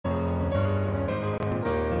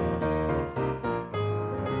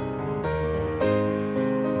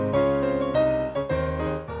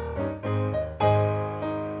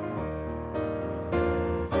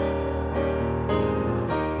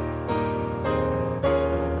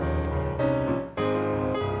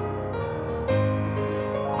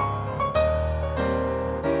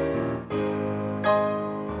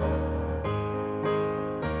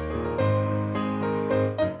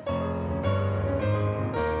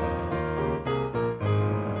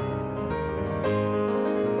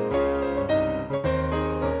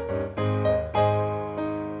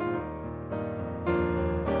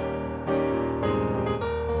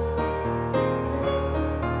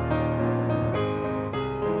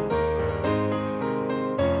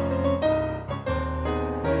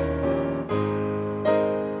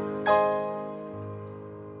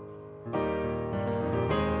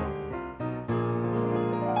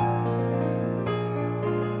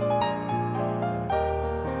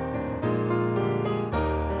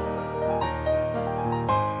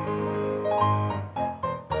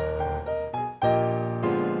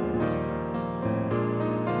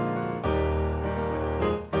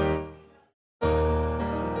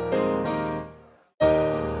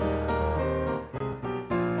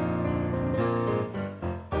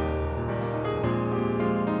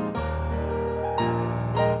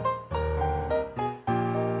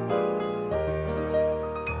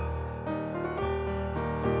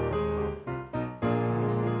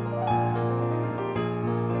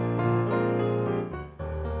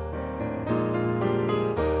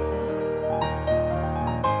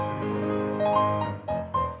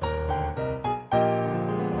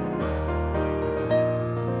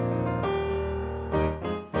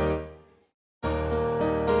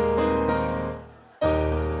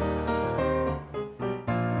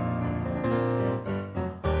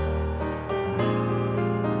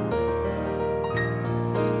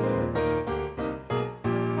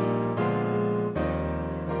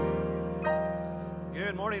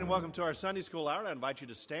morning and welcome to our Sunday School Hour. I invite you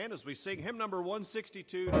to stand as we sing hymn number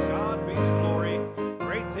 162, To God Be the Glory,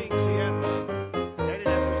 Great Things He Hath Done. Stand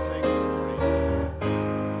as we sing this morning.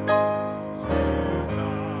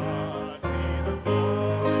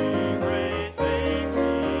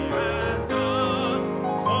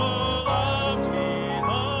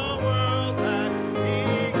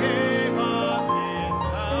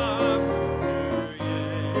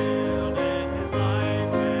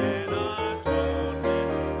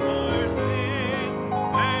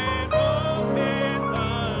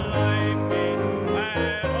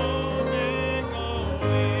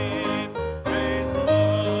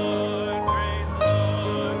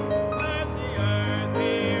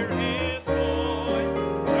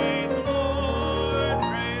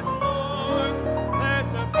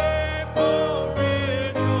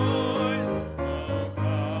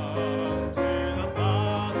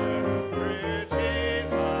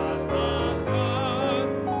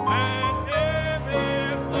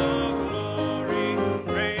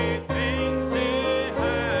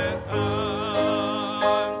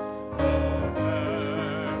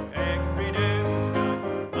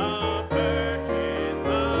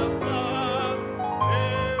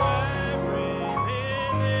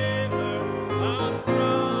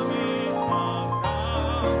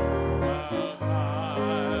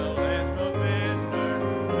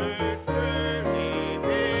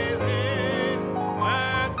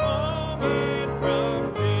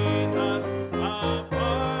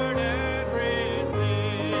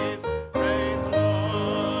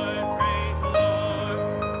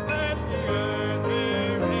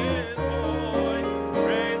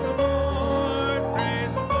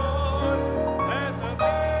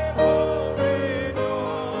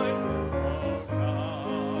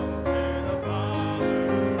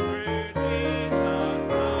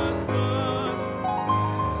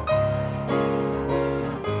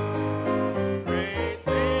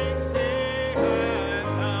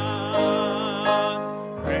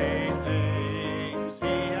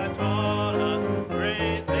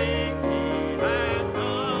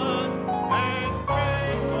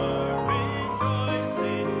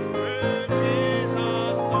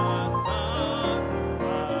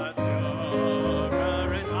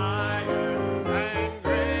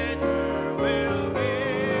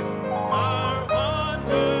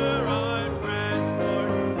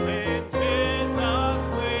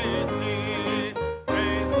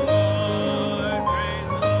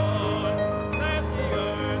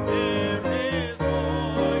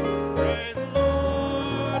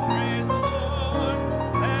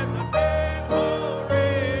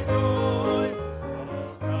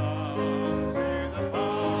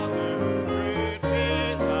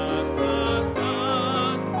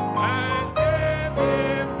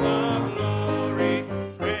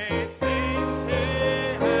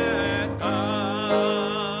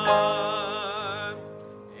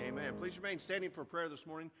 Standing for prayer this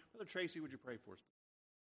morning. Brother Tracy, would you pray for us?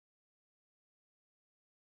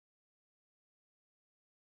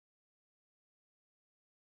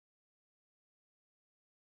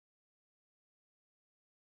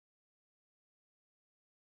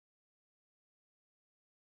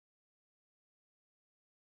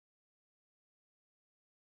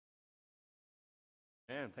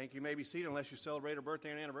 And thank you. You may be seated unless you celebrate a birthday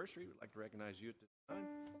or an anniversary. We'd like to recognize you at this time.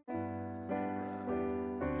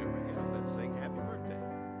 Let's sing happy birthday.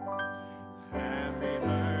 Happy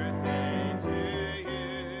birthday to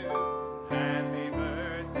you. Happy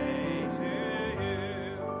birthday to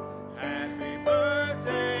you. Happy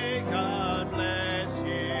birthday, God bless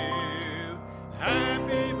you.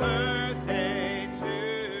 Happy birthday to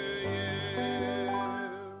you.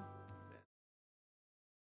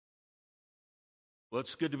 Well,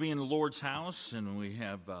 it's good to be in the Lord's house, and we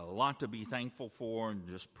have a lot to be thankful for and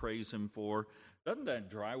just praise Him for. Doesn't that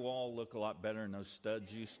drywall look a lot better than those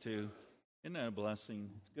studs used to? Isn't that a blessing?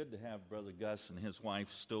 It's good to have Brother Gus and his wife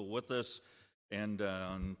still with us. And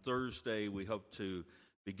on Thursday, we hope to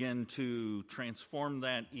begin to transform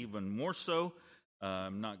that even more so.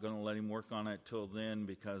 I'm not going to let him work on it till then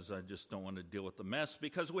because I just don't want to deal with the mess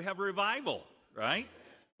because we have revival, right?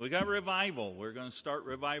 We got revival. We're going to start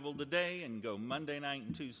revival today and go Monday night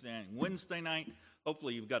and Tuesday night and Wednesday night.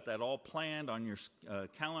 Hopefully you've got that all planned on your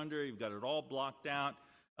calendar. You've got it all blocked out.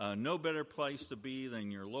 No better place to be than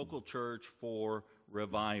your local church for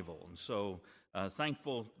revival. And so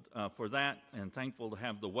thankful for that and thankful to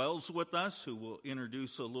have the Wells with us who will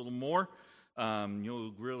introduce a little more.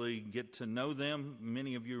 You'll really get to know them.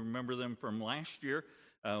 Many of you remember them from last year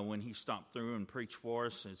when he stopped through and preached for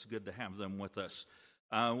us. It's good to have them with us.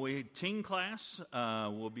 Teen class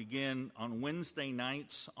will begin on Wednesday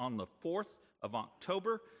nights on the 4th of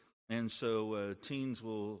October. And so teens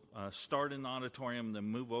will start in the auditorium, then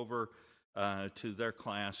move over to their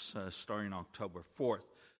class starting October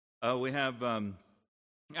 4th. We have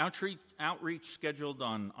outreach scheduled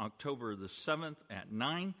on October the 7th at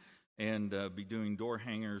 9, and be doing door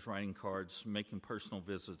hangers, writing cards, making personal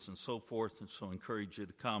visits, and so forth. And so I encourage you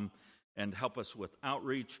to come and help us with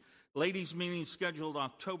outreach. Ladies' meeting scheduled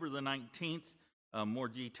October the 19th. More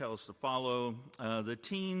details to follow. The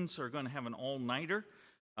teens are going to have an all-nighter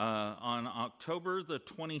on October the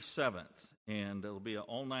 27th, and it'll be an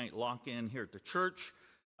all-night lock-in here at the church.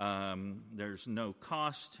 There's no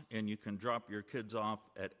cost, and you can drop your kids off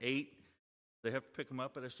at 8. They have to pick them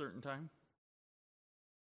up at a certain time?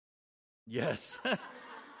 Yes.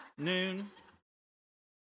 Noon.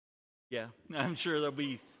 Yeah, I'm sure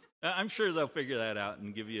they'll figure that out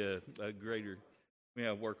and give you a greater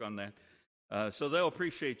work on that. So they'll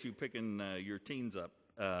appreciate you picking your teens up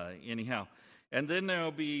anyhow. And then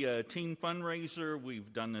there'll be a teen fundraiser.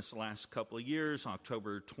 We've done this the last couple of years,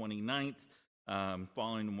 October 29th.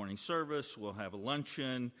 Following the morning service, we'll have a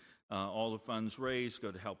luncheon. All the funds raised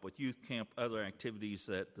go to help with youth camp, other activities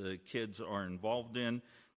that the kids are involved in.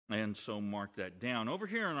 And so mark that down. Over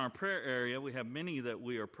here in our prayer area, we have many that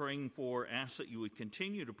we are praying for. Ask that you would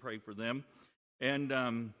continue to pray for them.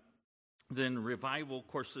 And then revival, of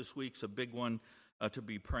course, this week's a big one to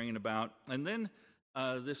be praying about. And then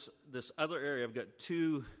this other area, I've got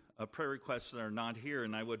two prayer requests that are not here,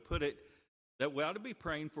 and I would put it that we ought to be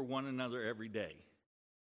praying for one another every day,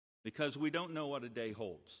 because we don't know what a day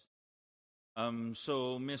holds.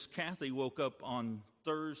 So Miss Kathy woke up on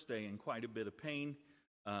Thursday in quite a bit of pain,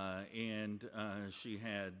 and she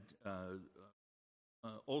had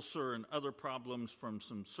ulcer and other problems from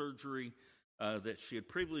some surgery that she had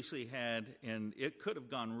previously had, and it could have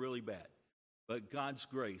gone really bad. But God's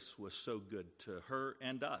grace was so good to her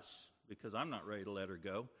and us, because I'm not ready to let her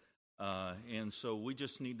go. And so we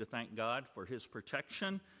just need to thank God for his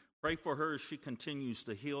protection. Pray for her as she continues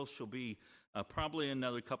to heal. She'll be probably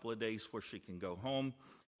another couple of days before she can go home.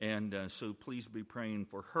 And so please be praying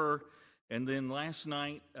for her. And then last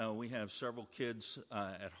night, we have several kids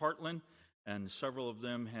at Heartland, and several of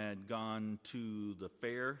them had gone to the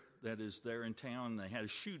fair that is there in town. They had a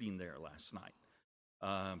shooting there last night.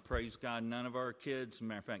 Praise God, none of our kids, as a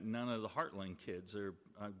matter of fact, none of the Heartland kids,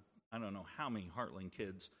 I don't know how many Heartland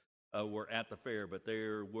kids were at the fair, but they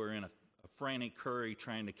were in a frantic hurry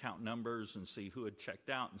trying to count numbers and see who had checked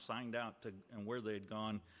out and signed out and where they had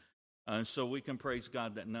gone. So we can praise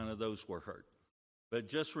God that none of those were hurt. But it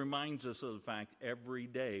just reminds us of the fact every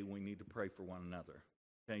day we need to pray for one another.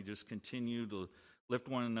 Okay, just continue to lift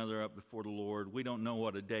one another up before the Lord. We don't know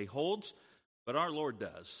what a day holds, but our Lord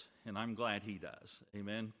does, and I'm glad he does.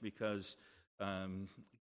 Amen, because can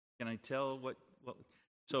I tell what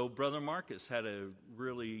so Brother Marcus had a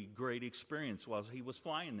really great experience while he was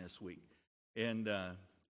flying this week. And the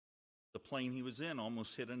plane he was in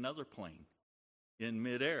almost hit another plane in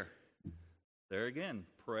midair. There again,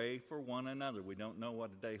 pray for one another. We don't know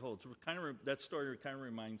what a day holds. That story kind of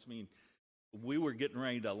reminds me, we were getting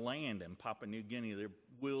ready to land in Papua New Guinea. Their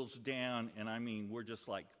wheels down, and I mean, we're just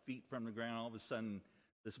like feet from the ground. All of a sudden,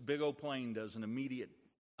 this big old plane does an immediate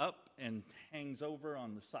up and hangs over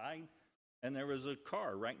on the side. And there was a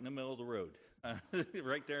car right in the middle of the road,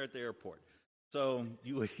 right there at the airport. So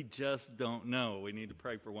we just don't know. We need to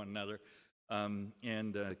pray for one another and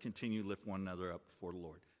continue to lift one another up before the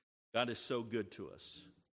Lord. God is so good to us,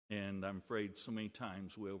 and I'm afraid so many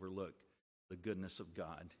times we overlook the goodness of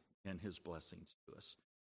God and his blessings to us.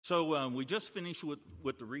 So we just finished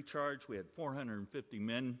with the recharge. We had 450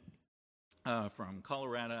 men from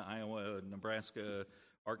Colorado, Iowa, Nebraska,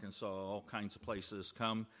 Arkansas, all kinds of places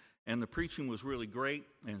come. And the preaching was really great,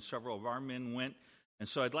 and several of our men went. And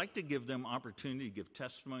so I'd like to give them opportunity to give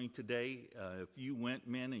testimony today. If you went,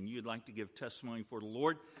 men, and you'd like to give testimony for the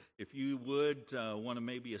Lord, if you would want to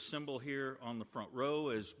maybe assemble here on the front row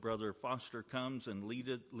as Brother Foster comes and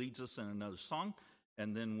leads us in another song,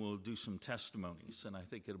 and then we'll do some testimonies. And I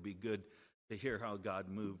think it'll be good to hear how God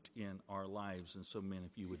moved in our lives. And so, men,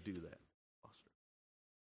 if you would do that. Foster.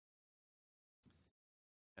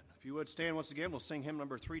 If you would stand once again, we'll sing hymn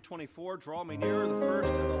number 324, Draw Me Nearer, the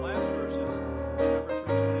first and the last verses, hymn number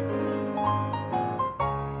 324.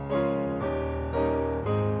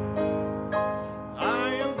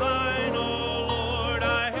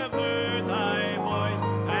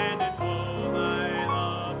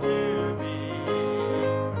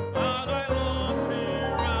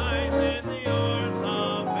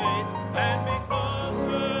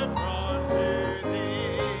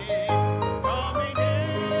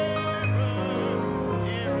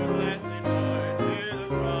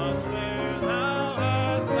 Where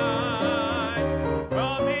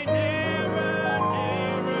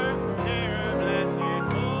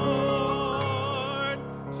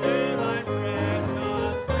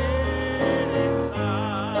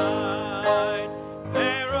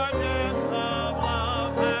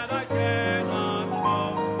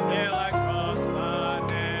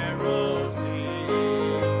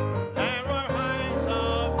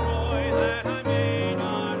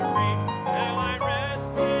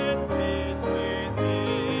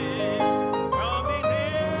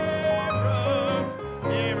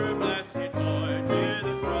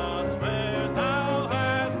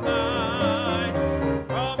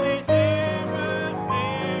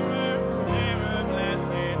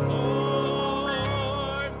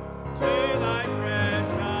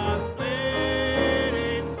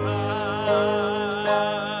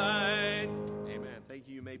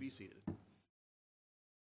seated.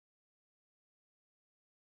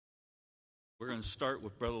 We're going to start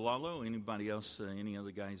with Brother Lalo. Anybody else, any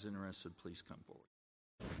other guys interested, please come forward.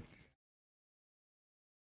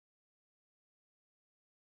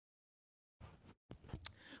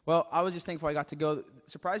 Well, I was just thankful I got to go.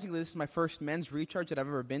 Surprisingly, this is my first men's recharge that I've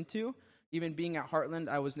ever been to. Even being at Heartland,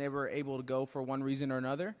 I was never able to go for one reason or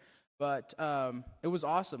another. But it was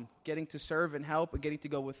awesome getting to serve and help and getting to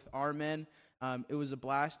go with our men. It was a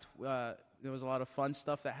blast. There was a lot of fun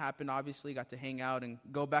stuff that happened, obviously. Got to hang out and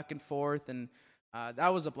go back and forth, and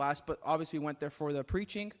that was a blast. But obviously, we went there for the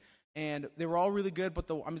preaching, and they were all really good. But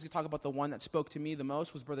I'm just going to talk about the one that spoke to me the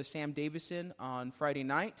most was Brother Sam Davison on Friday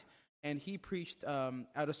night. And he preached out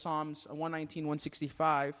of Psalms 119,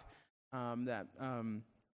 165, and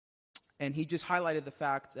he just highlighted the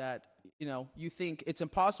fact that, you think it's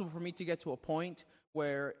impossible for me to get to a point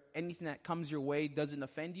where anything that comes your way doesn't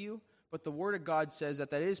offend you, but the Word of God says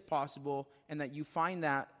that is possible, and that you find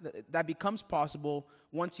that becomes possible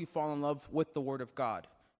once you fall in love with the Word of God,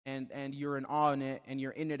 and you're in awe in it, and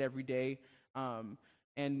you're in it every day.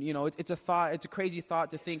 And, it's a crazy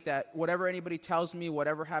thought to think that whatever anybody tells me,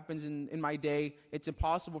 whatever happens in my day, it's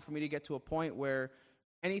impossible for me to get to a point where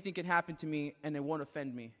anything can happen to me and it won't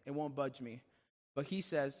offend me. It won't budge me. But he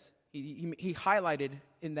says, he highlighted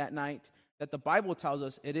in that night that the Bible tells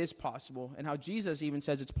us it is possible, and how Jesus even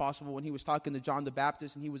says it's possible when he was talking to John the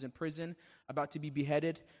Baptist and he was in prison about to be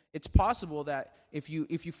beheaded. It's possible that if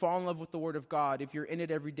you fall in love with the Word of God, if you're in it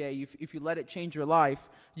every day, if you let it change your life,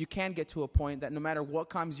 you can get to a point that no matter what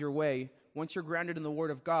comes your way, once you're grounded in the Word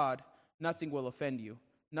of God, nothing will offend you.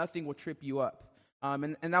 Nothing will trip you up.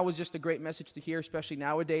 And that was just a great message to hear, especially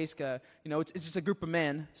nowadays. It's just a group of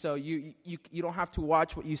men, so you don't have to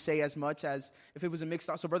watch what you say as much as if it was a mixed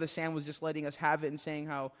up. So Brother Sam was just letting us have it and saying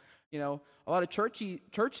how, a lot of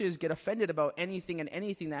churches get offended about anything and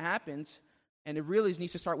anything that happens, and it really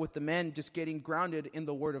needs to start with the men just getting grounded in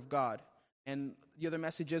the Word of God. And the other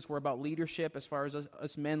messages were about leadership, as far as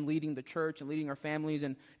us men leading the church and leading our families.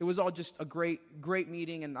 And it was all just a great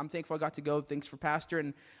meeting, and I'm thankful I got to go. Thanks for Pastor,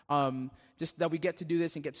 and just that we get to do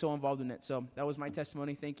this and get so involved in it. So that was my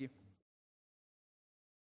testimony. Thank you.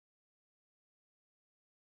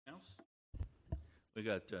 Else? We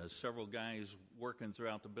got several guys working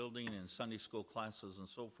throughout the building in Sunday school classes and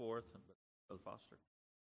so forth. Brother Foster.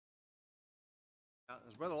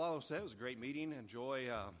 As Brother Lalo said, it was a great meeting. Enjoy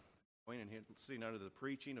going and sitting under the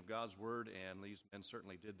preaching of God's Word, and these men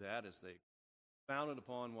certainly did that as they founded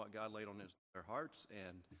upon what God laid on their hearts,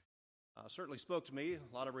 and certainly spoke to me.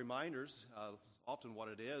 A lot of reminders, often what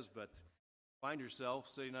it is, but find yourself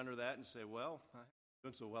sitting under that and say, well, I'm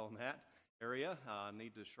doing so well in that area. I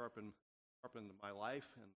need to sharpen my life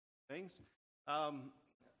and things.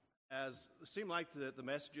 As it seemed like the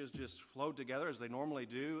messages just flowed together as they normally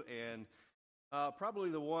do, and probably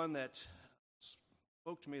the one that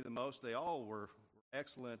spoke to me the most, they all were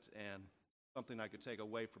excellent and something I could take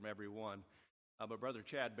away from everyone. But Brother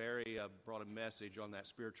Chad Berry brought a message on that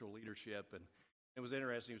spiritual leadership, and it was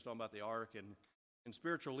interesting. He was talking about the ark, and in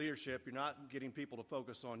spiritual leadership, you're not getting people to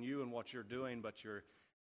focus on you and what you're doing, but you're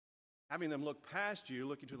having them look past you,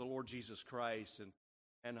 looking to the Lord Jesus Christ,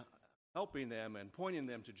 and helping them and pointing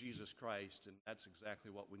them to Jesus Christ, and that's exactly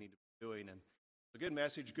what we need to be doing. And a good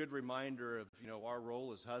message, good reminder of our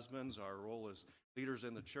role as husbands, our role as leaders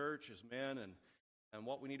in the church, as men, and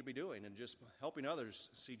what we need to be doing, and just helping others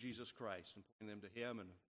see Jesus Christ and pointing them to Him and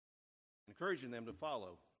encouraging them to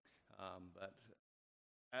follow. But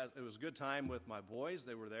it was a good time with my boys.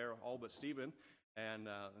 They were there, all but Stephen, and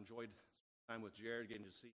enjoyed time with Jared, getting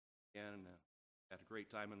to see him again, and had a great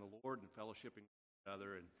time in the Lord and fellowshipping with each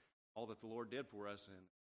other and all that the Lord did for us in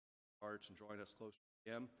our hearts and drawing us closer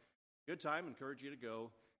to Him. Good time. Encourage you to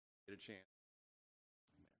go. Get a chance.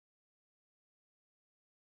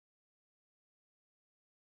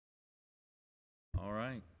 All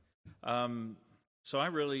right. So I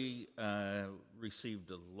really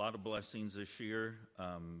received a lot of blessings this year.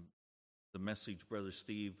 The message Brother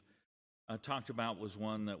Steve talked about was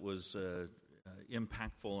one that was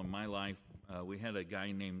impactful in my life. We had a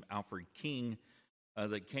guy named Alfred King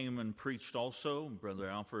that came and preached also. Brother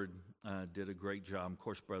Alfred did a great job. Of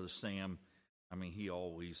course, Brother Sam, he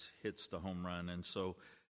always hits the home run. And so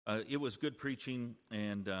it was good preaching,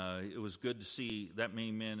 and it was good to see that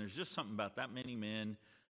many men. There's just something about that many men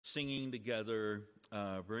singing together,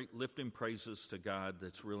 lifting praises to God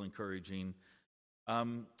that's real encouraging.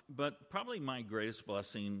 But probably my greatest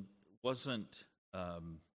blessing wasn't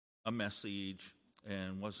a message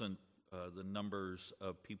and wasn't the numbers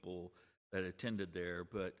of people that attended there,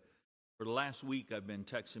 but for the last week I've been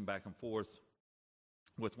texting back and forth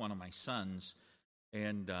with one of my sons,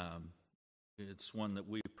 and it's one that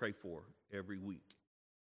we pray for every week.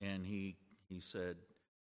 And he said,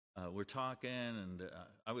 we're talking, and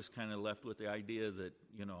I was kind of left with the idea that,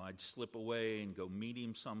 I'd slip away and go meet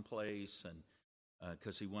him someplace, and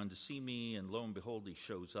because he wanted to see me, and lo and behold, he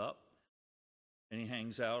shows up, and he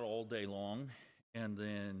hangs out all day long, and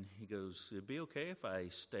then he goes, it'd be okay if I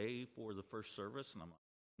stay for the first service? And I'm like,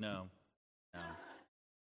 no. I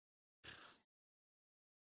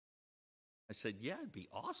said, yeah, it'd be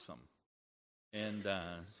awesome. And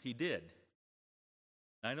he did.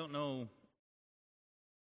 I don't know.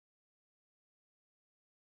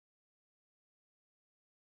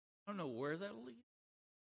 I don't know where that'll lead.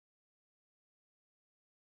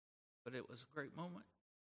 But it was a great moment.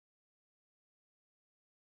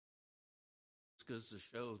 It goes to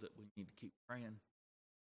show that we need to keep praying.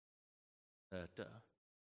 That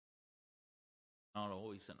not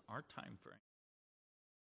always in our time frame.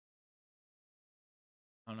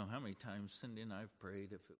 I don't know how many times Cindy and I have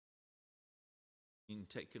prayed if it being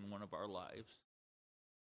taken one of our lives.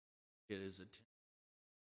 It is a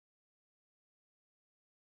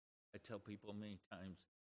I tell people many times,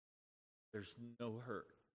 there's no hurt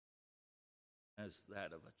as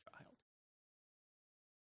that of a child.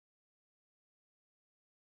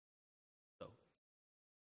 So,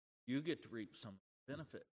 you get to reap some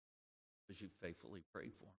benefit as you faithfully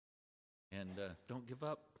prayed for them. And don't give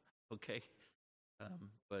up, okay?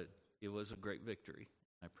 But it was a great victory.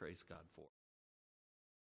 I praise God for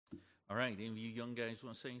it. All right, any of you young guys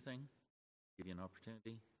want to say anything? Give you an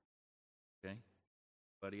opportunity. Okay.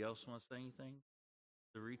 Anybody else want to say anything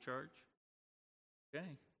to recharge?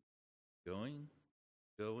 Okay. Going,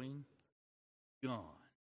 gone.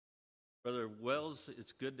 Brother Wells,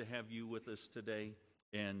 it's good to have you with us today.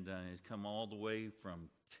 And he's come all the way from,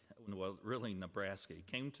 well, really Nebraska. He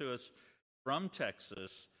came to us from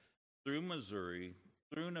Texas, through Missouri,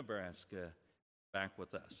 through Nebraska, back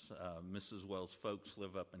with us. Mrs. Wells' folks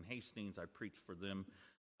live up in Hastings. I preached for them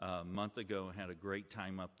a month ago, had a great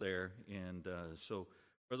time up there. And so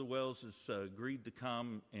Brother Wells has agreed to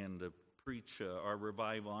come and to preach our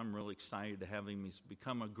revival. I'm really excited to have him. He's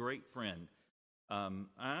become a great friend.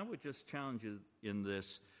 I would just challenge you in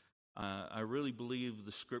this. I really believe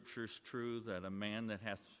the scripture is true that a man that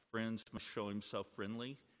hath friends must show himself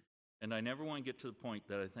friendly. And I never want to get to the point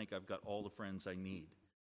that I think I've got all the friends I need.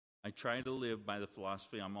 I try to live by the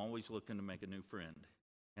philosophy I'm always looking to make a new friend.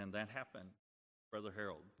 And that happened, Brother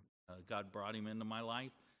Harold. God brought him into my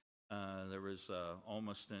life. There was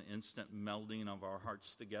almost an instant melding of our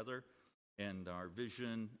hearts together, and our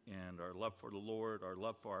vision and our love for the Lord, our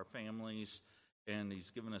love for our families, and he's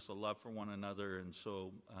given us a love for one another. And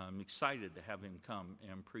so I'm excited to have him come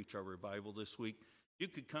and preach our revival this week. You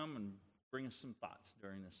could come and bring us some thoughts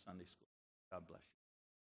during this Sunday school. God bless you.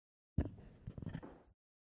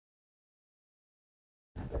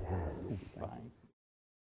 Fine.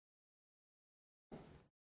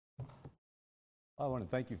 I want to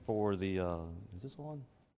thank you for the, is this on?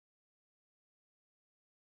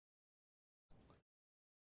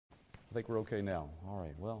 I think we're okay now. All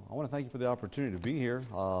right. Well, I want to thank you for the opportunity to be here.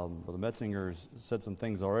 Brother Metzinger's said some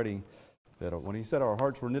things already that when he said our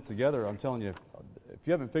hearts were knit together, I'm telling you, if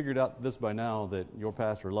you haven't figured out this by now, that your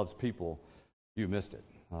pastor loves people, you missed it.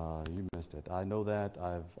 You missed it. I know that.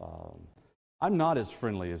 I'm not as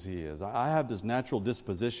friendly as he is. I have this natural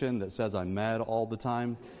disposition that says I'm mad all the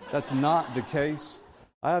time. That's not the case.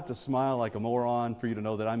 I have to smile like a moron for you to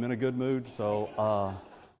know that I'm in a good mood. So,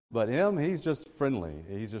 but him, he's just friendly.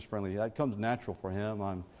 He's just friendly. That comes natural for him.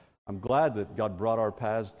 I'm glad that God brought our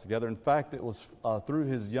paths together. In fact, it was through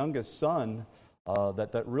his youngest son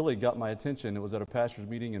that really got my attention. It was at a pastor's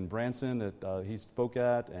meeting in Branson that he spoke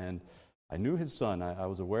at, and I knew his son. I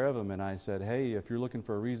was aware of him, and I said, hey, if you're looking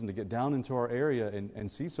for a reason to get down into our area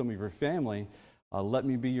and see some of your family, let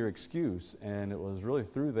me be your excuse. And it was really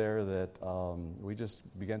through there that we just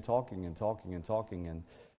began talking and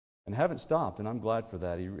haven't stopped, and I'm glad for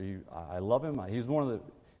that. I love him. He's one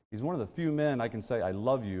of the few men I can say I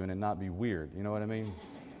love you and it not be weird. You know what I mean?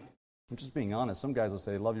 I'm just being honest. Some guys will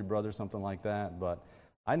say, love your brother, something like that, but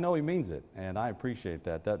I know he means it, and I appreciate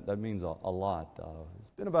that. That means a lot.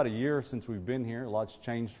 It's been about a year since we've been here. A lot's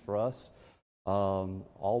changed for us.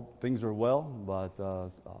 All things are well, but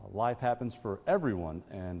life happens for everyone,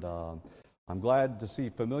 and I'm glad to see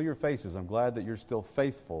familiar faces. I'm glad that you're still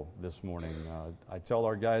faithful this morning. I tell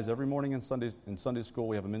our guys every morning in Sunday school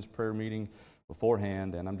we have a men's prayer meeting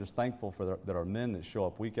beforehand, and I'm just thankful for that our men that show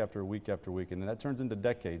up week after week after week, and that turns into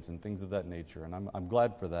decades and things of that nature, and I'm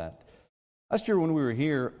glad for that. Last year when we were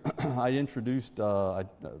here, I introduced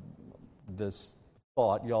this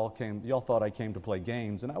thought. Y'all thought I came to play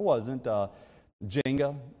games, and I wasn't.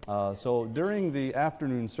 Jenga. So during the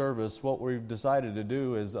afternoon service, what we've decided to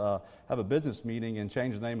do is have a business meeting and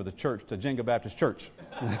change the name of the church to Jenga Baptist Church.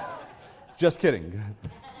 Just kidding.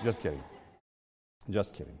 Just kidding.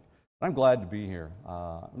 Just kidding. I'm glad to be here.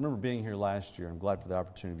 I remember being here last year. I'm glad for the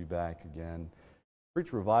opportunity to be back again.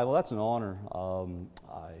 Preach revival, that's an honor.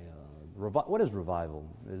 What is revival?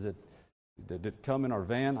 Did it come in our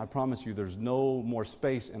van? I promise you there's no more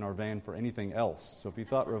space in our van for anything else. So if you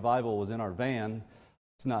thought revival was in our van,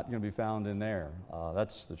 it's not going to be found in there.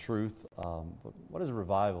 That's the truth. But what is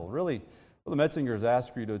revival? Really, well, the Metzingers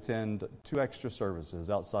asked for you to attend 2 extra services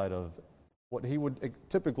outside of what he would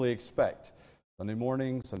typically expect. Sunday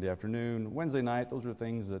morning, Sunday afternoon, Wednesday night, those are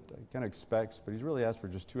things that he kind of expects, but he's really asked for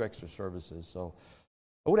just 2 extra services. So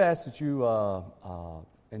I would ask that you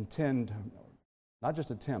intend, not just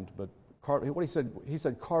attempt, but what he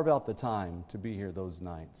said, carve out the time to be here those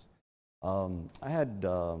nights.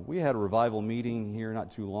 We had a revival meeting here not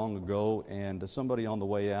too long ago, and somebody on the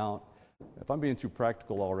way out, if I'm being too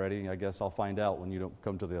practical already, I guess I'll find out when you don't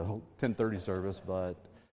come to the 10:30 service, but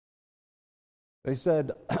they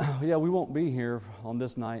said, yeah, we won't be here on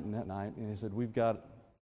this night and that night. And he said,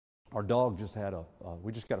 our dog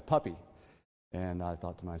we just got a puppy. And I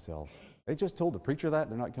thought to myself, they just told the preacher that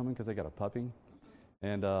they're not coming because they got a puppy?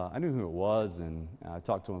 And I knew who it was, and I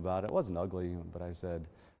talked to him about it. It wasn't ugly, but I said,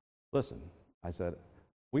 listen,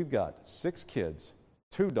 we've got 6 kids,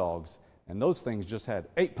 2 dogs, and those things just had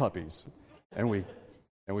 8 puppies. And we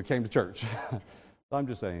came to church. So I'm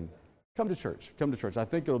just saying, come to church. Come to church. I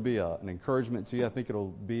think it'll be an encouragement to you. I think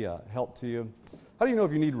it'll be a help to you. How do you know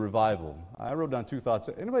if you need revival? I wrote down 2 thoughts.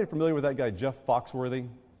 Anybody familiar with that guy, Jeff Foxworthy?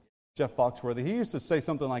 Jeff Foxworthy. He used to say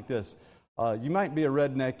something like this. You might be a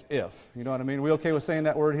redneck if. You know what I mean? Are we okay with saying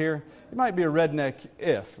that word here? You might be a redneck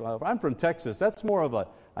if. I'm from Texas. That's more of a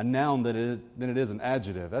noun than it is an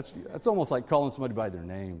adjective. That's almost like calling somebody by their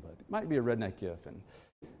name, but it might be a redneck if. And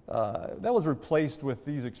that was replaced with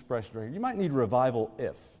these expressions right here. You might need revival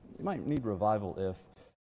if. You might need revival if.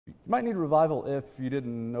 You might need revival if you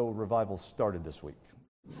didn't know revival started this week,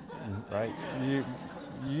 right?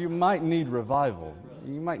 You might need revival.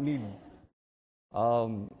 You might need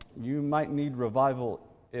revival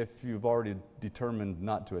if you've already determined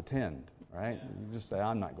not to attend, right? You just say,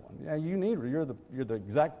 I'm not going. Yeah, you're the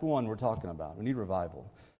exact one we're talking about. We need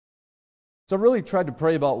revival. So I really tried to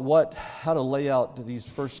pray about how to lay out these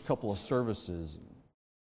first couple of services.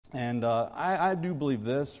 And I do believe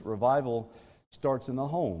this, revival starts in the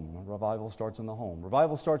home. Revival starts in the home.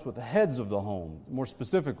 Revival starts with the heads of the home, more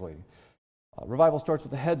specifically. Revival starts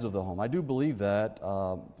with the heads of the home. I do believe that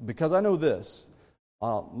because I know this.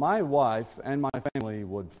 My wife and my family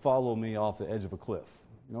would follow me off the edge of a cliff.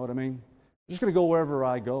 You know what I mean? I'm just going to go wherever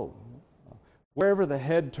I go. Wherever the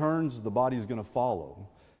head turns, the body is going to follow.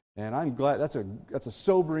 And I'm glad that's a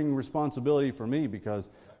sobering responsibility for me because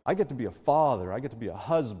I get to be a father, I get to be a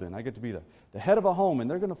husband, I get to be the head of a home, and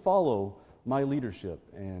they're going to follow my leadership.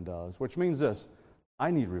 And which means this, I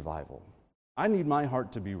need revival. I need my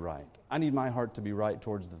heart to be right. I need my heart to be right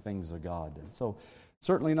towards the things of God. And so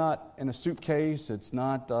certainly not in a suitcase. It's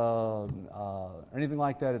not anything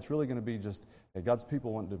like that. It's really going to be just God's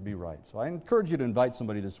people want to be right. So I encourage you to invite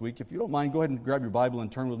somebody this week. If you don't mind, go ahead and grab your Bible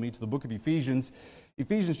and turn with me to the book of Ephesians,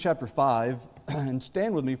 Ephesians chapter 5, and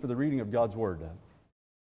stand with me for the reading of God's Word.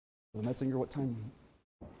 Brother Metzinger, what time?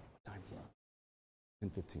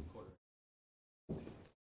 10:15.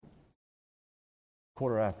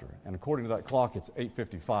 Quarter after. And according to that clock, it's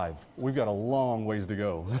 8:55. We've got a long ways to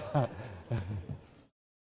go.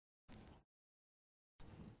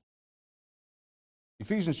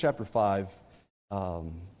 Ephesians chapter 5,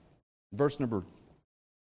 verse number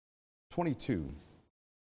 22.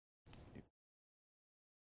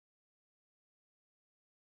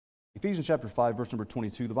 Ephesians chapter 5, verse number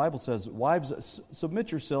 22, the Bible says, "Wives,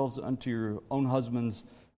 submit yourselves unto your own husbands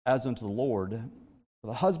as unto the Lord. For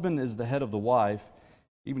the husband is the head of the wife,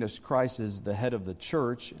 even as Christ is the head of the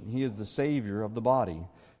church, and he is the Savior of the body.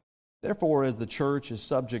 Therefore, as the church is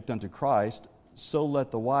subject unto Christ, so let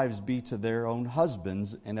the wives be to their own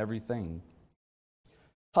husbands in everything.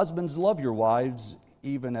 Husbands, love your wives,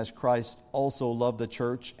 even as Christ also loved the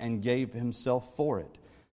church and gave himself for it,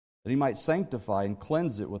 that he might sanctify and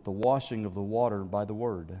cleanse it with the washing of the water by the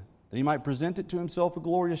word, that he might present it to himself a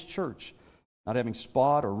glorious church, not having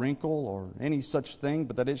spot or wrinkle or any such thing,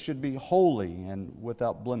 but that it should be holy and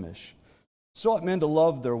without blemish. So ought men to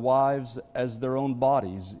love their wives as their own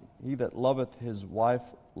bodies. He that loveth his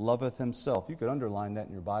wife loveth himself." You could underline that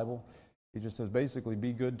in your Bible. He just says basically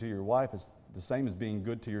be good to your wife. It's the same as being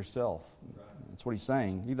good to yourself. That's what he's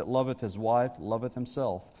saying. He that loveth his wife loveth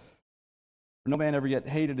himself. For no man ever yet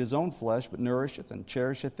hated his own flesh, but nourisheth and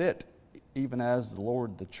cherisheth it, even as the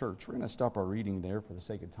Lord the church. We're going to stop our reading there for the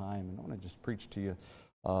sake of time, and I want to just preach to you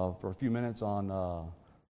for a few minutes on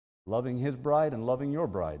loving His bride and loving your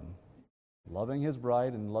bride. Loving His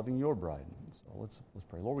bride and loving your bride. So let's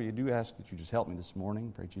pray. Lord, we do ask that you just help me this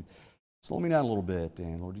morning. Pray that you slow me down a little bit,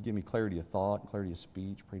 and Lord, you give me clarity of thought, clarity of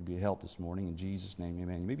speech. Pray to be a help this morning. In Jesus' name,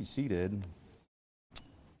 amen. You may be seated.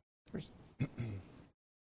 There's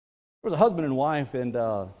a husband and wife, and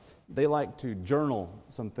they like to journal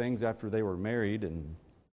some things after they were married, and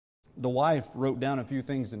the wife wrote down a few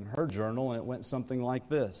things in her journal, and it went something like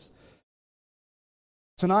this.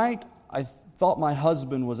 Tonight, I thought my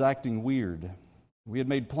husband was acting weird. We had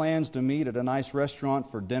made plans to meet at a nice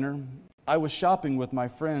restaurant for dinner. I was shopping with my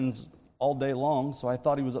friends all day long, so I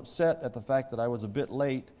thought he was upset at the fact that I was a bit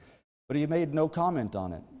late, but he made no comment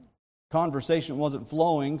on it. Conversation wasn't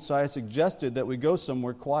flowing, so I suggested that we go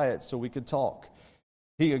somewhere quiet so we could talk.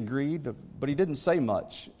 He agreed, but he didn't say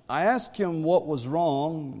much. I asked him what was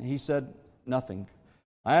wrong. He said nothing.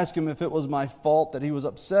 I asked him if it was my fault that he was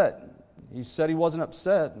upset. He said he wasn't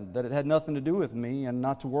upset, that it had nothing to do with me and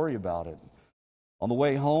not to worry about it. On the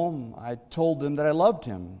way home, I told him that I loved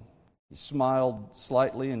him. He smiled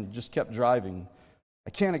slightly and just kept driving. I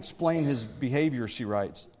can't explain his behavior, she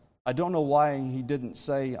writes. I don't know why he didn't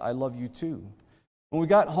say, I love you too. When we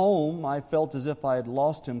got home, I felt as if I had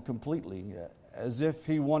lost him completely, as if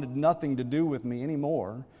he wanted nothing to do with me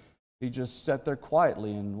anymore. He just sat there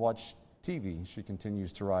quietly and watched TV, she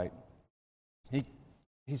continues to write.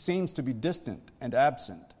 He seems to be distant and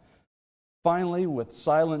absent. Finally, with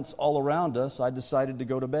silence all around us, I decided to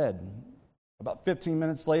go to bed. About 15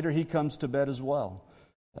 minutes later, he comes to bed as well.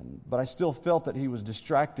 But I still felt that he was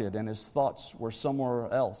distracted and his thoughts were somewhere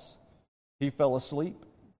else. He fell asleep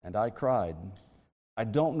and I cried. I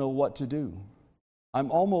don't know what to do. I'm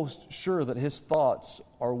almost sure that his thoughts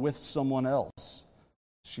are with someone else.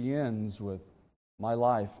 She ends with, my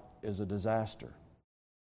life is a disaster.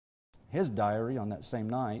 His diary on that same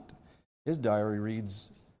night, his diary reads,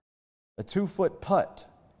 a 2-foot putt.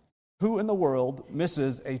 Who in the world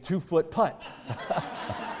misses a 2-foot putt?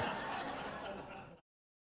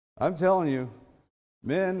 I'm telling you,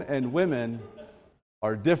 men and women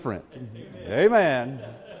are different. Amen.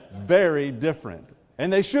 Very different.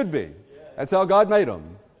 And they should be. That's how God made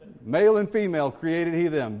them. Male and female created He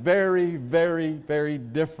them. Very, very, very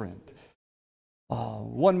different.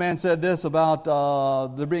 One man said this about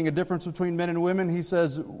there being a difference between men and women. He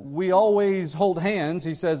says, we always hold hands.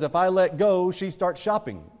 He says, if I let go, she starts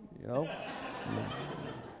shopping. You know?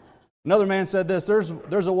 Another man said this,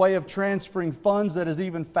 there's a way of transferring funds that is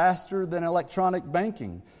even faster than electronic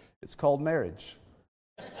banking. It's called marriage.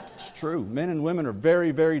 It's true. Men and women are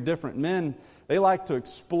very, very different. Men, they like to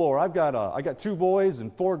explore. I got 2 boys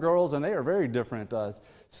and 4 girls, and they are very different.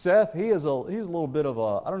 Seth, he's a little bit of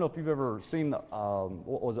a, I don't know if you've ever seen,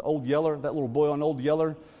 what was it, Old Yeller, that little boy on Old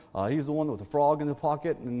Yeller. He's the one with the frog in the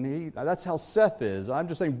pocket, and that's how Seth is. I'm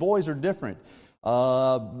just saying boys are different.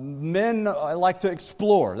 Men like to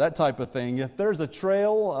explore, that type of thing. If there's a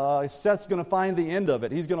trail, Seth's going to find the end of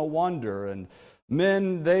it. He's going to wander. And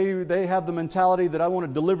men, they have the mentality that I want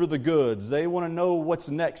to deliver the goods. They want to know what's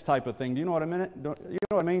next type of thing. Do you know what I mean? You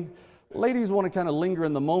know what I mean? Ladies want to kind of linger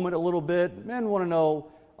in the moment a little bit. Men want to know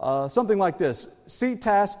something like this. See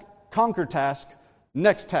task, conquer task,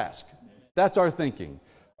 next task. That's our thinking.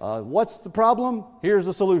 What's the problem? Here's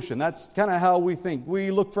the solution. That's kind of how we think. We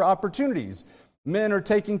look for opportunities. Men are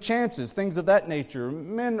taking chances, things of that nature.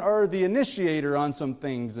 Men are the initiator on some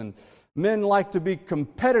things, and men like to be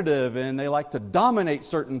competitive, and they like to dominate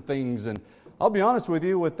certain things. And I'll be honest with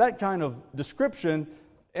you, with that kind of description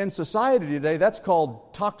in society today, that's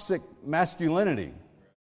called toxic masculinity.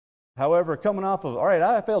 However, coming off of, all right,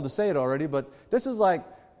 I failed to say it already, but this is like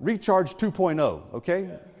Recharge 2.0, okay?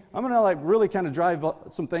 I'm going to really kind of drive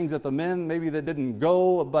some things at the men, maybe that didn't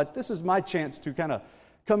go, but this is my chance to kind of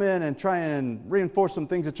come in and try and reinforce some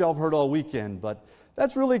things that y'all have heard all weekend. But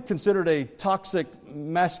that's really considered a toxic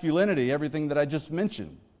masculinity, everything that I just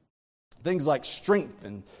mentioned. Things like strength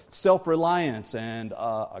and self-reliance and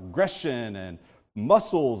aggression and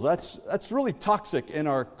muscles, that's really toxic in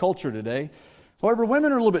our culture today. However,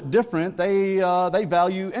 women are a little bit different. They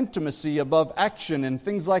value intimacy above action and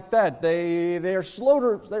things like that. They're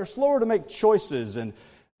slower to make choices, and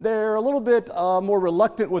they're a little bit more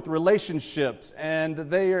reluctant with relationships, and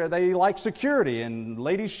they like security, and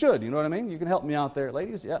ladies should. You know what I mean? You can help me out there,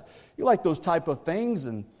 ladies. Yeah, you like those type of things.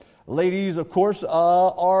 And ladies, of course,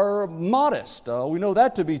 are modest. We know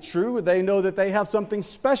that to be true. They know that they have something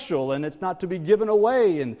special, and it's not to be given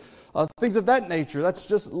away. And things of that nature. That's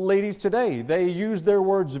just ladies today. They use their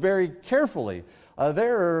words very carefully.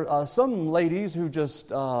 There are some ladies who just,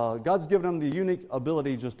 God's given them the unique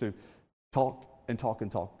ability just to talk and talk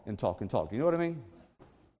and talk and talk and talk. You know what I mean?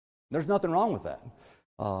 There's nothing wrong with that.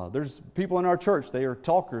 There's people in our church, they are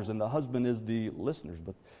talkers and the husband is the listeners.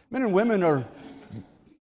 But men and women are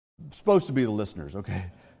supposed to be the listeners, okay?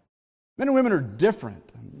 Men and women are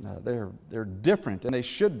different. They're different, and they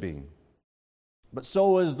should be. But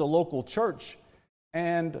so is the local church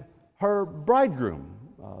and her bridegroom.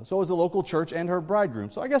 So is the local church and her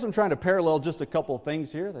bridegroom. So I guess I'm trying to parallel just a couple of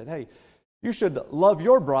things here that, hey, you should love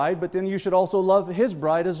your bride, but then you should also love his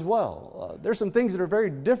bride as well. There's some things that are very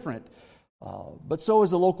different, but so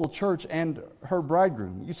is the local church and her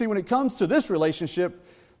bridegroom. You see, when it comes to this relationship,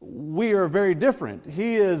 we are very different.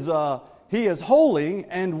 He is holy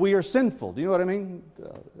and we are sinful. Do you know what I mean?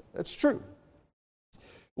 It's true.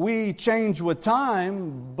 We change with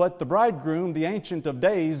time, but the bridegroom, the Ancient of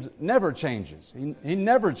Days, never changes. He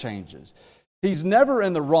never changes. He's never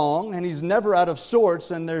in the wrong, and he's never out of sorts,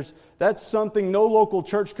 and that's something no local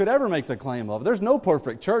church could ever make the claim of. There's no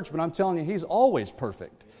perfect church, but I'm telling you, he's always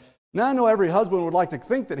perfect. Now, I know every husband would like to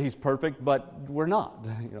think that he's perfect, but we're not.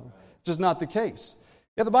 It's just not the case.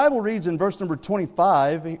 Yeah, the Bible reads in verse number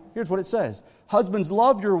 25, here's what it says. Husbands,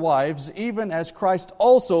 love your wives, even as Christ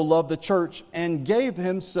also loved the church and gave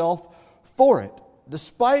himself for it.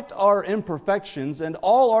 Despite our imperfections and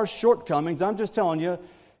all our shortcomings, I'm just telling you,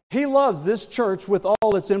 he loves this church with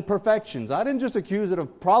all its imperfections. I didn't just accuse it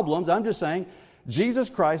of problems. I'm just saying Jesus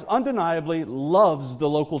Christ undeniably loves the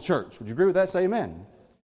local church. Would you agree with that? Say amen.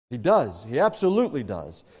 He does. He absolutely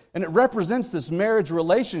does. And it represents this marriage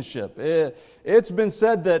relationship. It's been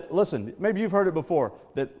said that, listen, maybe you've heard it before,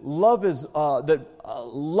 that love is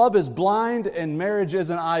blind and marriage is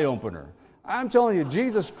an eye-opener. I'm telling you,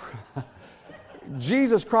 Jesus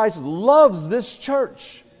Christ loves this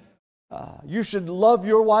church. You should love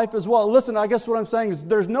your wife as well. Listen, I guess what I'm saying is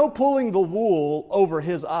there's no pulling the wool over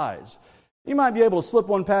his eyes. You might be able to slip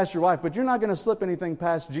one past your wife, but you're not going to slip anything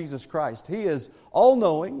past Jesus Christ. He is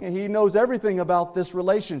all-knowing, and he knows everything about this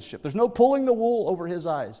relationship. There's no pulling the wool over his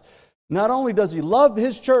eyes. Not only does he love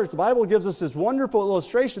his church, the Bible gives us this wonderful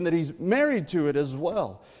illustration that he's married to it as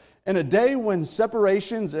well. In a day when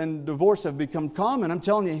separations and divorce have become common, I'm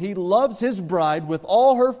telling you, he loves his bride with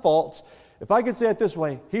all her faults. If I could say it this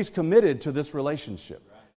way, he's committed to this relationship.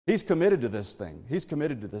 He's committed to this thing. He's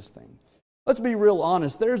committed to this thing. Let's be real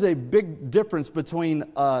honest. There's a big difference between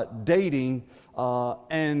dating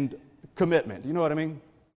and commitment. You know what I mean?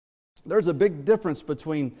 There's a big difference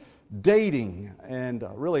between dating and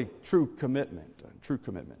really true commitment.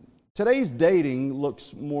 Today's dating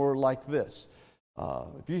looks more like this.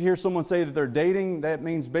 If you hear someone say that they're dating, that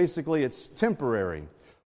means basically it's temporary.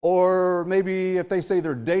 Or maybe if they say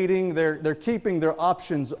they're dating, they're keeping their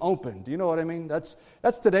options open. Do you know what I mean? That's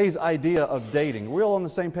today's idea of dating. Are we all on the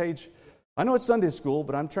same page? I know it's Sunday school,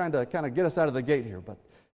 but I'm trying to kind of get us out of the gate here. But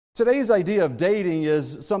today's idea of dating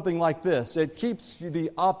is something like this. It keeps the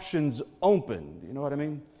options open. You know what I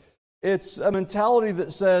mean? It's a mentality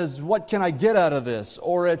that says, what can I get out of this?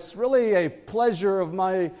 Or it's really a pleasure of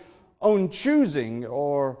my own choosing.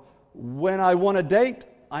 Or when I want to date,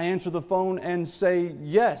 I answer the phone and say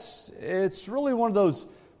yes. It's really one of those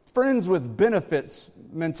friends with benefits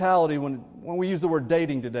mentality when we use the word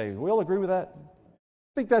dating today. We all agree with that?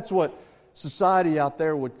 I think that's what society out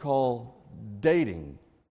there would call dating.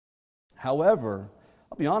 However,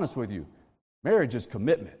 I'll be honest with you, marriage is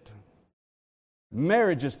commitment.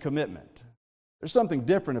 Marriage is commitment. There's something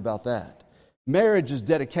different about that. Marriage is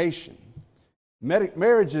dedication.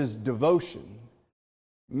 Marriage is devotion.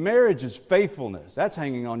 Marriage is faithfulness. That's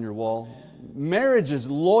hanging on your wall. Marriage is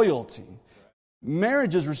loyalty.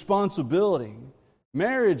 Marriage is responsibility.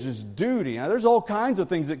 Marriage is duty. Now, there's all kinds of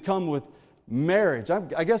things that come with marriage.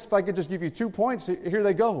 I guess if I could just give you 2 points, here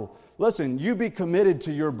they go. Listen, you be committed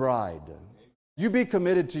to your bride. You be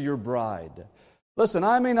committed to your bride. Listen,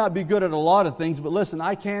 I may not be good at a lot of things, but listen,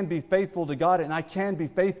 I can be faithful to God and I can be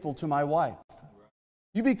faithful to my wife.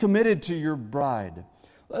 You be committed to your bride.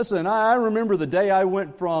 Listen, I remember the day I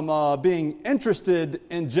went from being interested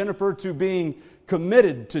in Jennifer to being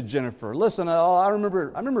committed to Jennifer. Listen, I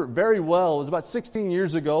remember it very well. It was about 16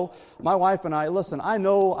 years ago. My wife and I, listen, I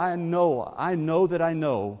know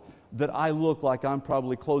that I look like I'm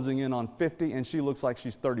probably closing in on 50 and she looks like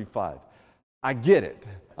she's 35. I get it.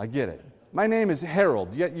 My name is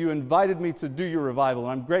Harold, yet you invited me to do your revival,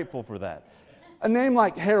 and I'm grateful for that. A name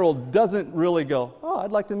like Harold doesn't really go, oh,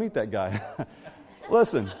 I'd like to meet that guy.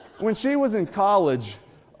 Listen, when she was in college,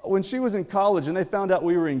 when she was in college and they found out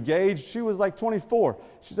we were engaged, she was like 24.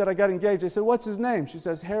 She said, I got engaged. They said, what's his name? She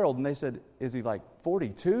says, Harold. And they said, is he like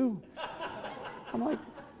 42? I'm like,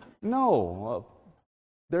 no.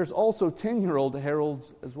 There's also 10-year-old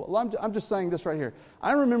Harolds as well. I'm just saying this right here.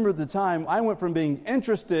 I remember the time I went from being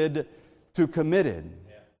interested to committed.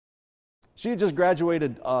 She had just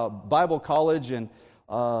graduated Bible college, and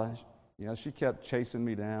she kept chasing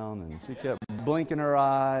me down, and she kept blinking her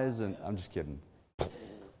eyes, and I'm just kidding. Right.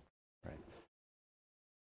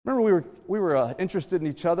 Remember, we were interested in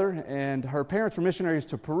each other, and her parents were missionaries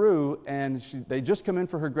to Peru, and they just come in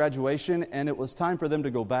for her graduation, and it was time for them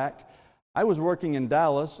to go back. I was working in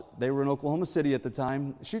Dallas. They were in Oklahoma City at the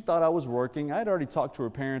time. She thought I was working. I had already talked to her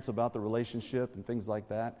parents about the relationship and things like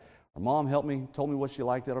that. Her mom helped me, told me what she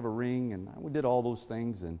liked out of a ring, and we did all those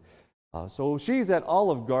things. And so she's at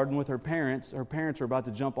Olive Garden with her parents. Her parents are about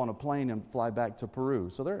to jump on a plane and fly back to Peru.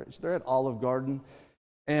 So they're at Olive Garden.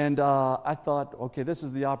 And I thought, okay, this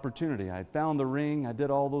is the opportunity. I found the ring. I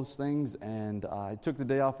did all those things, and I took the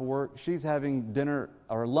day off of work. She's having dinner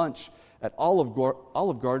or lunch at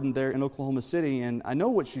Olive Garden there in Oklahoma City, and I know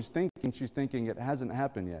what she's thinking. She's thinking it hasn't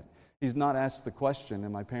happened yet. He's not asked the question,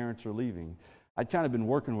 and my parents are leaving. I'd kind of been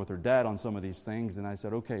working with her dad on some of these things, and I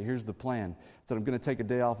said, okay, here's the plan. I said, I'm going to take a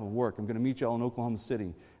day off of work. I'm going to meet y'all in Oklahoma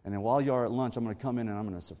City, and then while y'all are at lunch, I'm going to come in and I'm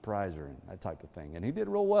going to surprise her, and that type of thing. And he did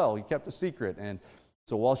real well. He kept a secret, and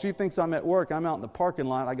so while she thinks I'm at work, I'm out in the parking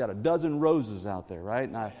lot. I got a dozen roses out there, right?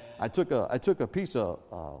 And I took a piece of,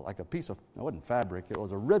 it wasn't fabric, it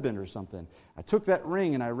was a ribbon or something. I took that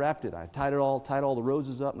ring and I wrapped it. I tied all the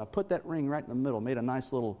roses up, and I put that ring right in the middle, made a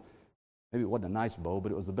nice little, maybe it wasn't a nice bow,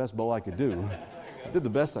 but it was the best bow I could do. I did the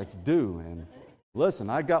best I could do. And listen,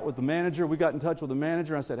 I got with the manager. We got in touch with the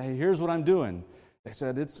manager. I said, hey, here's what I'm doing. They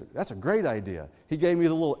said, that's a great idea. He gave me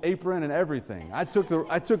the little apron and everything. I took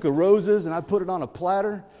the roses and I put it on a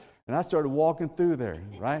platter, and I started walking through there,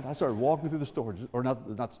 right? I started walking through the store, or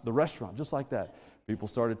not the restaurant, just like that. People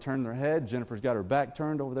started turning their head. Jennifer's got her back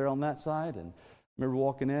turned over there on that side, and I remember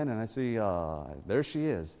walking in, and I see, there she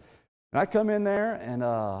is. And I come in there, and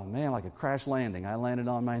man, like a crash landing, I landed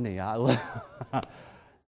on my knee.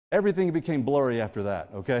 Everything became blurry after that,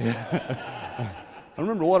 okay? I don't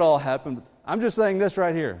remember what all happened. I'm just saying this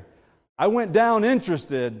right here. I went down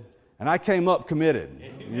interested, and I came up committed.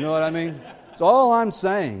 You know what I mean? So all I'm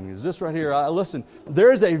saying is this right here. Listen,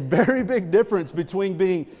 there is a very big difference between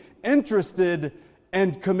being interested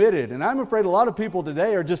and committed. And I'm afraid a lot of people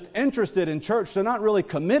today are just interested in church. They're not really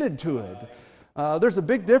committed to it. There's a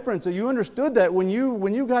big difference. So you understood that when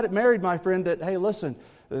you got married, my friend, that, hey, listen,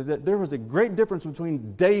 that there was a great difference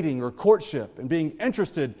between dating or courtship and being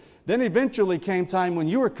interested. Then eventually came time when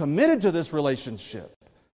you were committed to this relationship.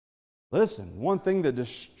 Listen, one thing that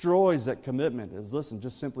destroys that commitment is,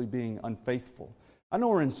 just simply being unfaithful. I know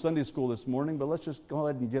we're in Sunday school this morning, but let's just go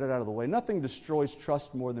ahead and get it out of the way. Nothing destroys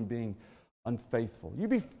trust more than being unfaithful. You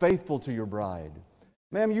be faithful to your bride.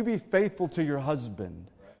 Ma'am, you be faithful to your husband.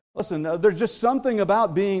 Listen, there's just something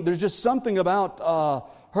about me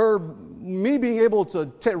being able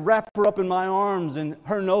to wrap her up in my arms and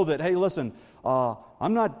her know that, hey, listen,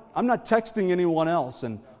 I'm not texting anyone else,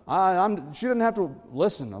 and she didn't have to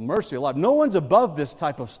listen. Mercy alive. No one's above this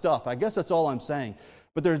type of stuff. I guess that's all I'm saying.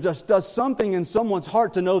 But there just does something in someone's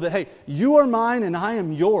heart to know that, hey, you are mine and I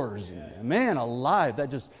am yours. And man alive, that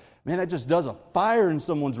just does a fire in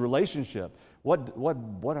someone's relationship. What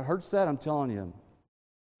hurts that? I'm telling you,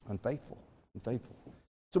 unfaithful.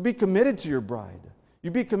 So be committed to your bride.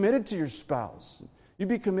 You be committed to your spouse. You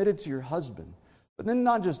be committed to your husband. But then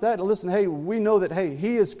not just that, listen, hey, we know that, hey,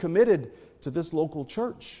 he is committed to this local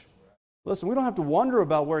church. Listen, we don't have to wonder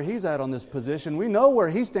about where he's at on this position. We know where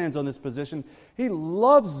he stands on this position. He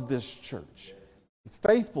loves this church. He's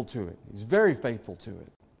faithful to it. He's very faithful to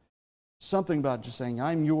it. Something about just saying,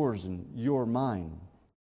 I'm yours and you're mine.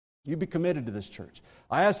 You be committed to this church.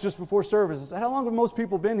 I asked just before service, I said, how long have most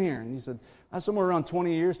people been here? And he said, somewhere around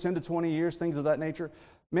 20 years, 10 to 20 years, things of that nature.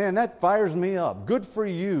 Man, that fires me up. Good for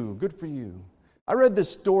you. Good for you. I read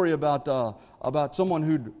this story about someone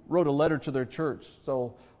who wrote a letter to their church.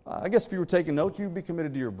 So I guess if you were taking notes, you'd be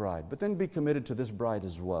committed to your bride, but then be committed to this bride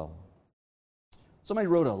as well. Somebody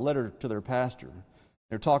wrote a letter to their pastor.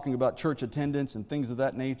 They're talking about church attendance and things of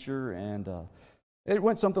that nature, and it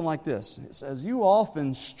went something like this. It says, you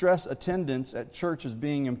often stress attendance at church as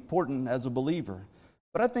being important as a believer,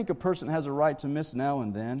 but I think a person has a right to miss now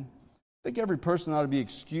and then. I think every person ought to be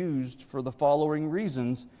excused for the following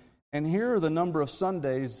reasons, and here are the number of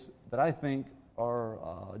Sundays that I think are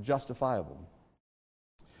justifiable.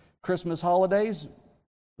 Christmas holidays,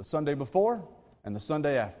 the Sunday before and the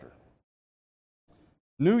Sunday after.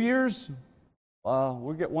 New Year's,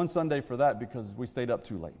 We'll get one Sunday for that because we stayed up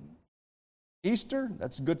too late. Easter,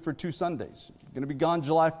 that's good for 2 Sundays. Going to be gone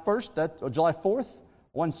July 1st, July 4th,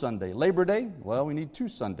 1 Sunday. Labor Day, well, we need 2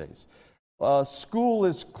 Sundays. School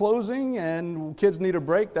is closing and kids need a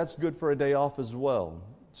break. That's good for a day off as well.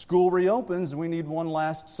 School reopens, we need one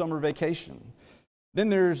last summer vacation. Then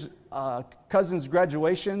there's cousins'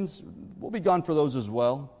 graduations. We'll be gone for those as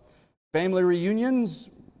well. Family reunions,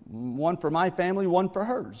 one for my family, one for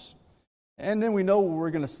hers. And then we know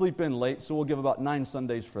we're going to sleep in late, so we'll give about 9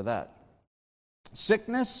 Sundays for that.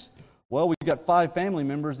 Sickness, well, we've got 5 family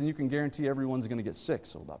members, and you can guarantee everyone's going to get sick,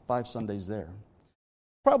 so about 5 Sundays there.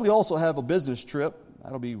 Probably also have a business trip.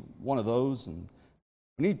 That'll be one of those. And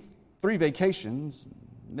we need 3 vacations.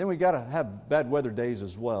 And then we got to have bad weather days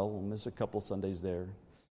as well. We'll miss a couple Sundays there.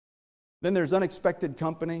 Then there's unexpected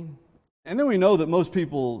company. And then we know that most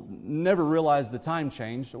people never realize the time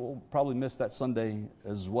change, so we'll probably miss that Sunday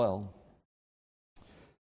as well.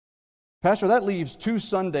 Pastor, that leaves 2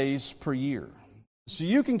 Sundays per year. So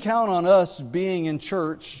you can count on us being in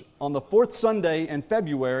church on the 4th Sunday in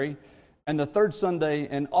February and the 3rd Sunday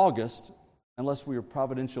in August, unless we are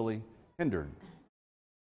providentially hindered.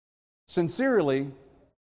 Sincerely,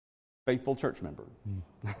 faithful church member.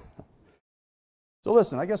 So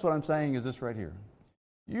listen, I guess what I'm saying is this right here.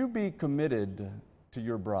 You be committed to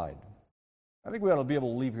your bride. I think we ought to be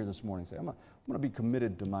able to leave here this morning and say, I'm going to be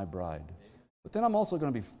committed to my bride. But then I'm also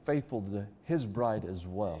going to be faithful to his bride as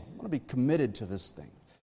well. I'm going to be committed to this thing.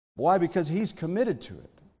 Why? Because he's committed to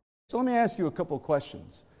it. So let me ask you a couple of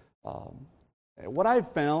questions. What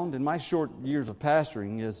I've found in my short years of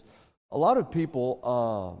pastoring is a lot of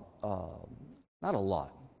people, not a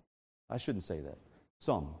lot, I shouldn't say that,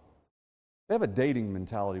 some, they have a dating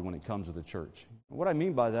mentality when it comes to the church. And what I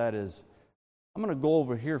mean by that is, I'm going to go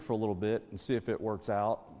over here for a little bit and see if it works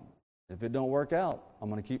out. If it don't work out, I'm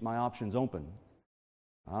going to keep my options open.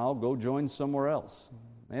 I'll go join somewhere else.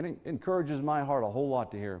 And it encourages my heart a whole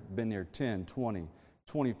lot to hear, been there 10, 20,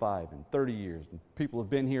 25, and 30 years. And people have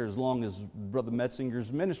been here as long as Brother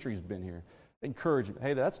Metzinger's ministry's been here. Encourage them.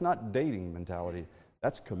 Hey, that's not dating mentality.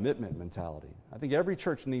 That's commitment mentality. I think every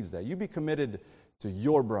church needs that. You be committed to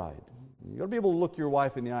your bride. You got to be able to look your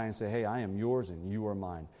wife in the eye and say, hey, I am yours and you are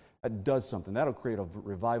mine. That does something. That'll create a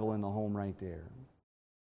revival in the home right there.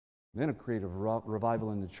 Then it'll create a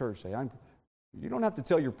revival in the church. Say, you don't have to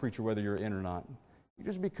tell your preacher whether you're in or not. You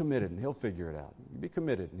just be committed and he'll figure it out. You be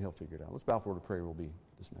committed and he'll figure it out. Let's bow forward to prayer. We'll be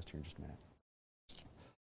dismissed here in just a minute.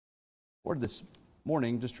 Lord, this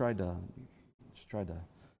morning just tried to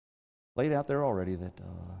lay it out there already that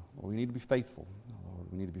we need to be faithful. Lord,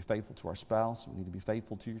 we need to be faithful to our spouse. We need to be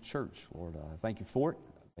faithful to your church. Lord, thank you for it.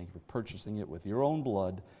 Thank you for purchasing it with your own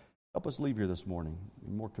blood. Help us leave here this morning,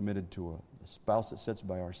 be more committed to a spouse that sits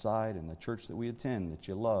by our side and the church that we attend, that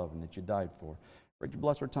you love and that you died for. Pray you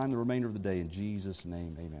bless our time the remainder of the day. In Jesus'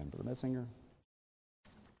 name, amen. Brother Metzinger.